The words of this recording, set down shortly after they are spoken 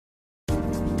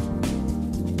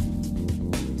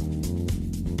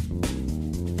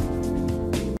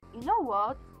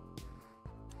what?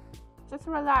 Just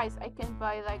realized I can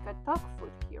buy like a dog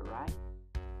food here, right?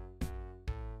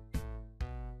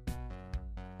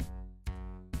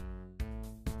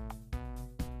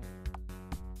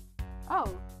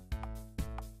 Oh.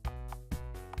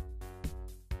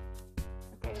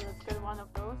 Okay, let's get one of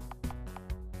those.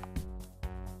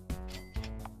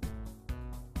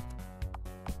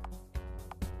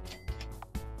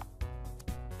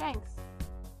 Thanks.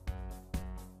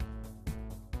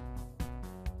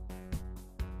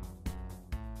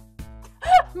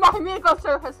 My milk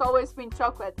culture has always been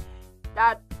chocolate.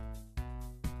 That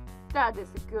is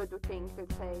a good thing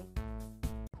to say.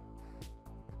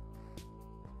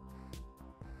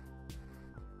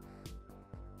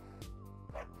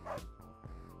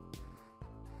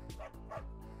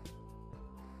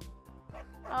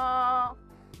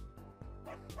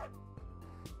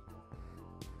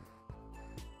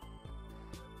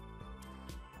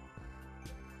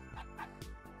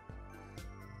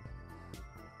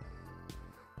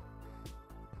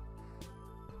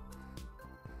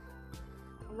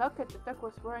 Look at the duck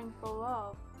was wearing full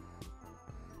of.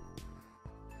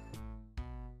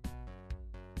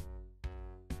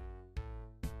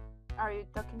 Are you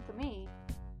talking to me?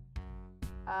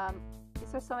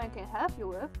 Is there something I can help you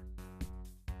with?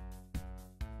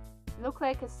 Look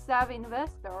like a savvy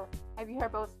investor. Have you heard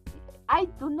about... I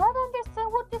do not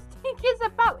understand what this thing is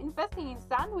about. Investing in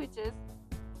sandwiches.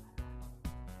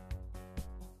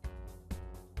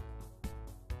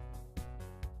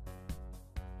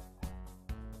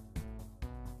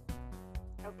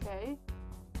 Okay.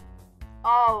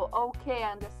 Oh, okay,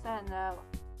 I understand now.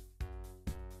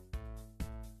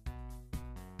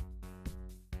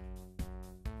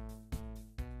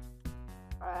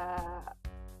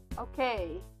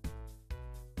 Okay.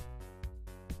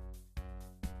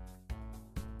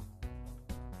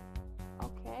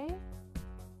 Okay.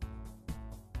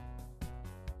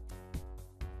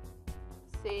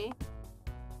 See?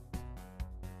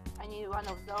 I need one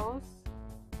of those.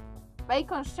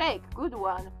 Bacon shake, good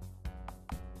one.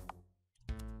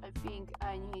 I think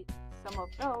I need some of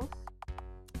those.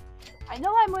 I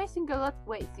know I'm wasting a lot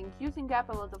using up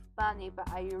a lot of money, but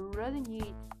I really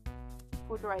need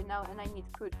food right now, and I need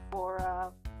food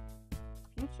for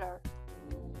future.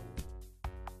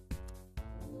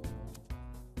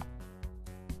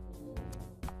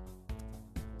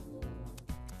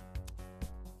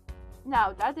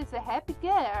 Now that is a happy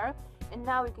getter, and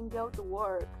now we can go to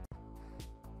work.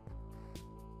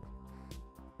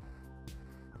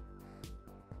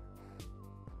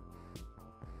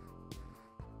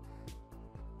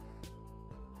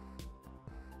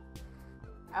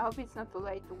 I hope it's not too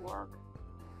late to work.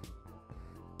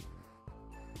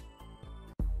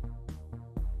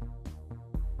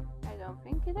 I don't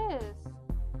think it is.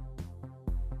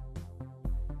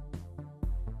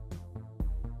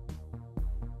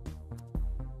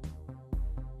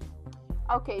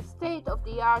 Okay,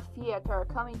 state-of-the-art theater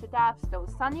coming to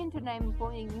Dapstone. Sunny internet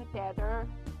employing new theater.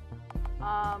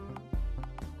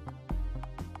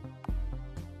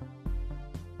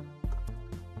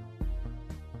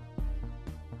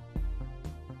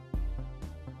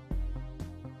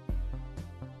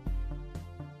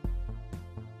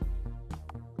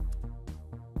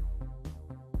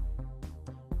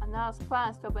 Announced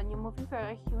plans to open a new movie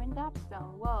theater here in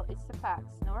Dapstone. Well, it's the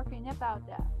facts. No worrying about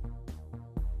that.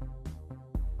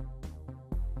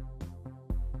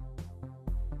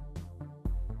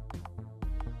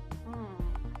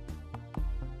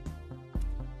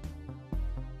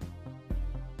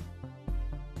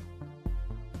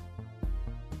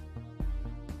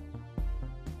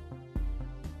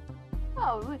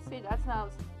 Oh, we see, that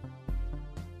sounds...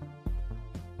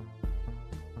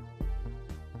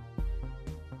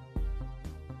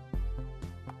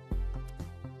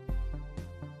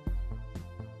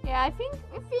 Yeah, I think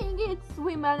it's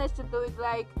we managed to do it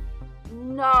like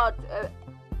not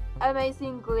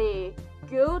amazingly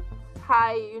good,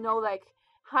 high, you know, like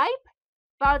hype,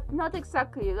 but not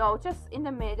exactly low, just in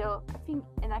the middle.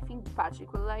 I think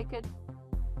Patrick will like it.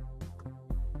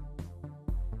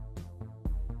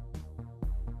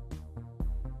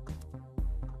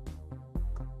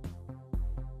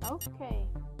 Okay.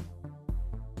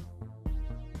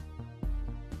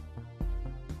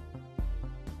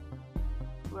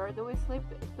 Where do we sleep?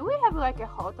 Do we have like a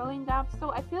hotel in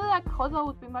Dapstone? I feel like hotel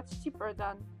would be much cheaper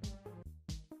than...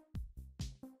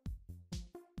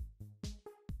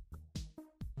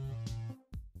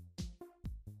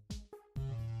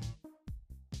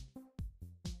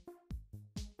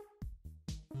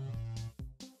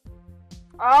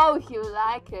 Oh, you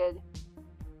like it.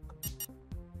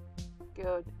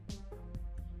 Good.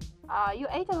 You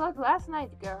ate a lot last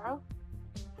night, girl.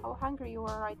 how hungry you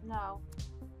are right now.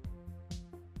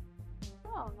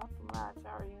 Oh, not too much,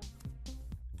 are you?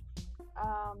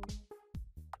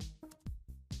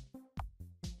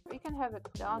 We can have a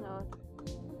donut.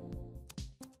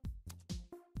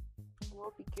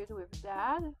 We'll be good with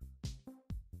that. And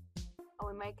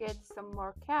we might get some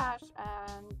more cash,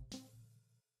 and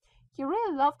he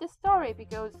really loved the story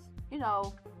because, you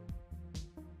know.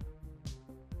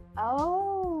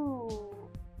 Oh.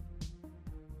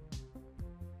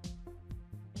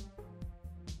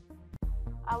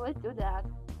 I will do that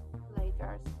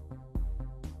later.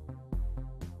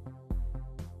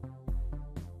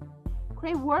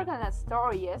 Great work on that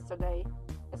story yesterday.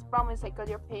 As promised, I got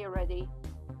your pay ready.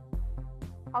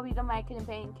 Hope you don't mind getting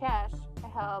paid in cash. It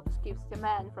helps keeps the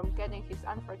man from getting his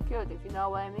unfair cut, if you know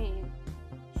what I mean.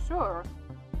 Sure.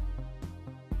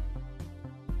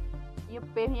 You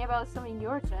pay me about something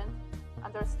urgent.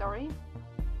 Another story?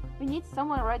 We need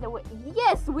someone right away.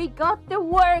 Yes, we got the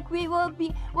work. We'll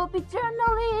be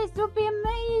journalists. We'll be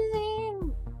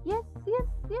amazing. Yes.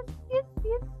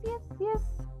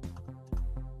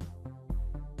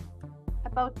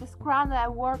 About this grounded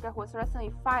worker who was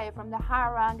recently fired from the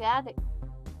higher rank attic.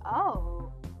 Oh.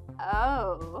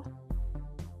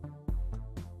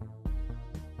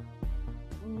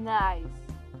 Nice.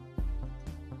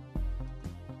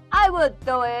 I would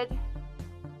do it.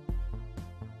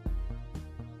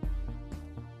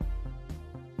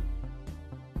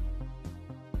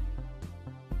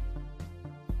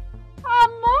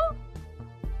 Ammo?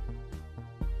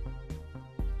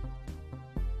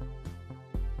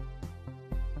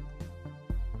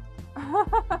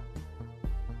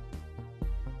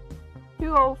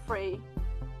 $203.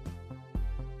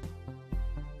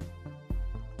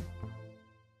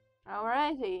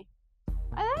 Alrighty.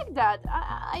 I like that.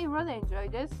 I really enjoy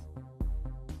this.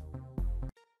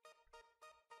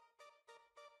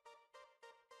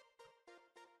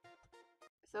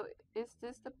 So, is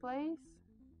this the place?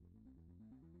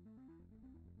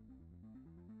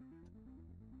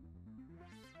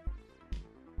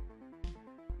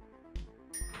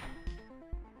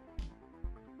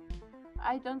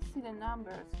 I don't see the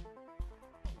numbers.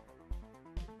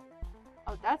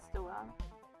 Oh, that's the one.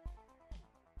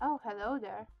 Oh, hello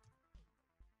there.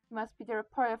 You must be the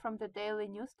reporter from the Daily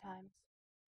News Times.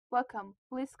 Welcome.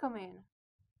 Please come in.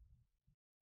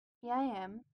 Yeah, I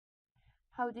am.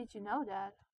 How did you know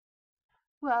that?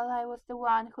 Well, I was the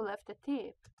one who left the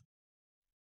tip.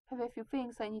 I have a few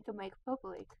things I need to make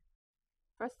public.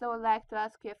 First, I would like to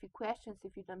ask you a few questions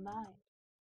if you don't mind.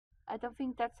 I don't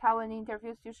think that's how an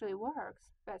interview usually works,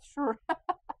 but sure.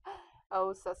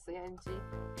 Oh, sassy Angie.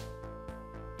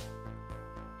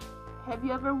 Have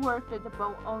you ever worked at the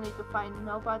boat only to find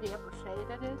nobody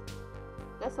appreciated it?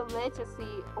 Does a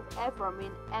legacy of ever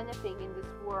mean anything in this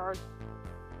world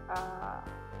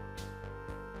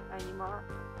anymore?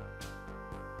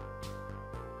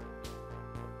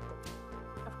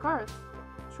 Of course,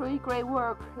 truly great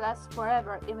work lasts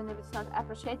forever, even if it's not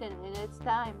appreciated in its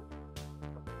time.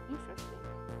 Interesting.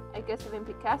 I guess even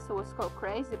Picasso was called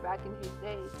crazy back in his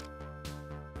days.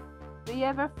 Do you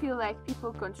ever feel like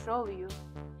people control you?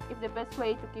 If the best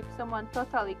way to keep someone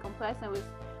totally complacent with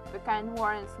the kind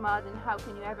word and smile, then how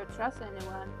can you ever trust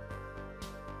anyone?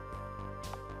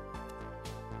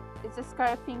 It's a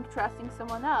scary thing trusting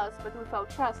someone else, but without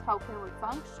trust, how can we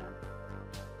function?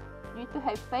 You need to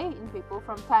have faith in people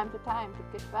from time to time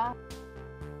to get back.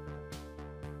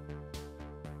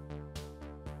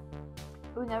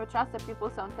 If we never trusted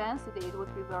people's authenticity, it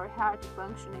would be very hard to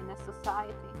function in a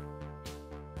society.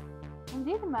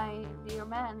 Indeed, my dear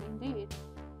man, indeed.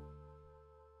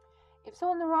 If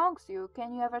someone wrongs you,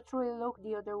 can you ever truly look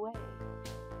the other way?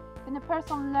 Can a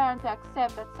person learn to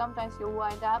accept that sometimes you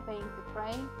wind up being the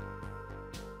prey?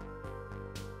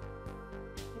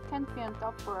 You can't be on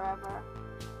top forever.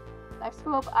 Life's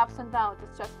full of ups and downs,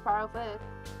 it's just part of it.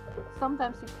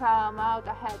 Sometimes you come out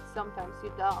ahead, sometimes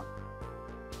you don't.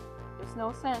 There's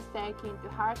no sense taking to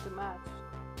heart too much.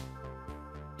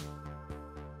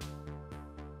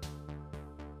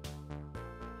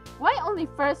 Why only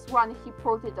first one he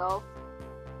pulled it off?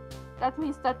 That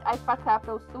means that I fuck up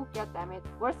those two, goddammit.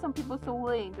 Were some people so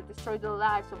willing to destroy the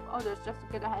lives of others just to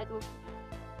get ahead with?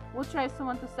 Would try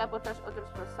someone to sabotage others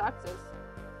for success?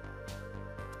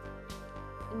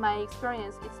 In my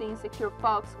experience, it's the insecure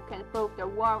folks who can prove their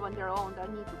worth on their own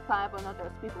that need to climb on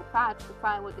other people's paths to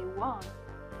find what they want.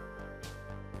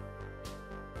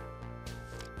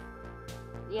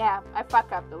 Yeah, I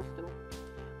fuck up those two.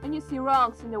 When you see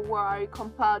wrongs in the world, are you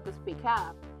compelled to speak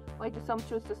up? Why do some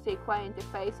choose to stay quiet in the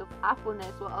face of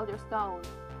awfulness while others don't?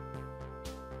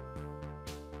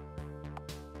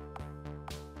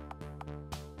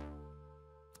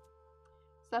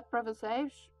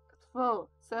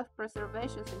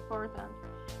 Self-preservation is important.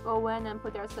 Go in and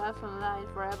put ourselves on line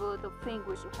for every little thing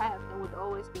we should have and would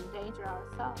always be in danger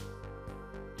ourselves.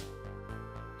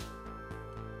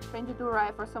 Trying to do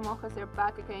right for someone who has their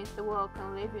back against the wall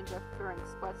can leave you interfering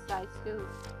spot sides too.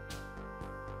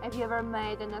 Have you ever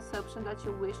made an assumption that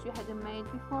you wish you hadn't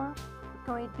made before? What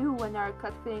can we do when our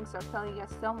gut feelings are telling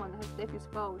us someone has diffuse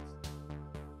votes?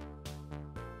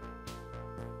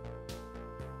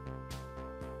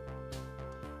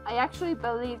 I actually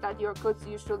believe that your gut's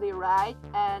usually right,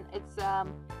 and it's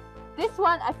this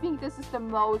one. I think this is the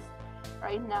most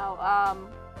right now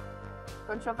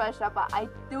controversial, but I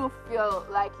do feel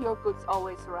like your gut's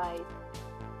always right.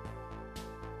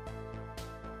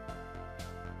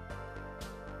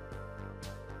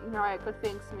 Ignore good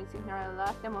things means ignore a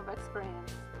lifetime of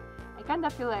experience. I kinda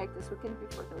feel like this weekend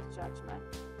before those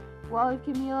judgments. Well, it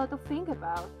gave me a lot to think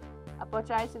about.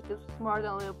 Apologize if this was more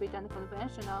than a little bit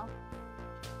unconventional.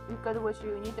 You got what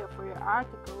you needed for your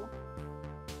article.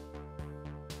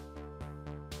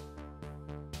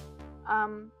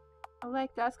 I'd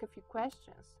like to ask a few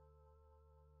questions.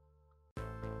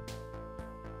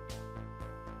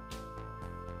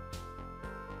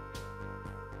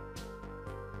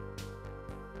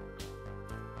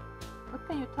 What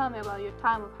can you tell me about your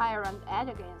time with higher ranked ad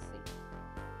agency?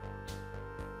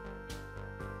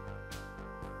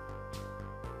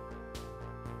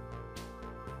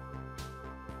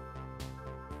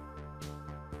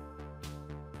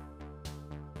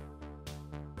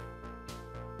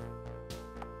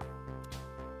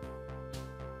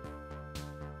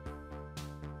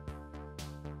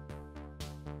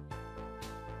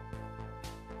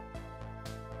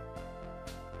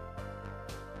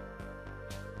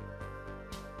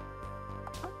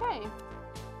 Okay.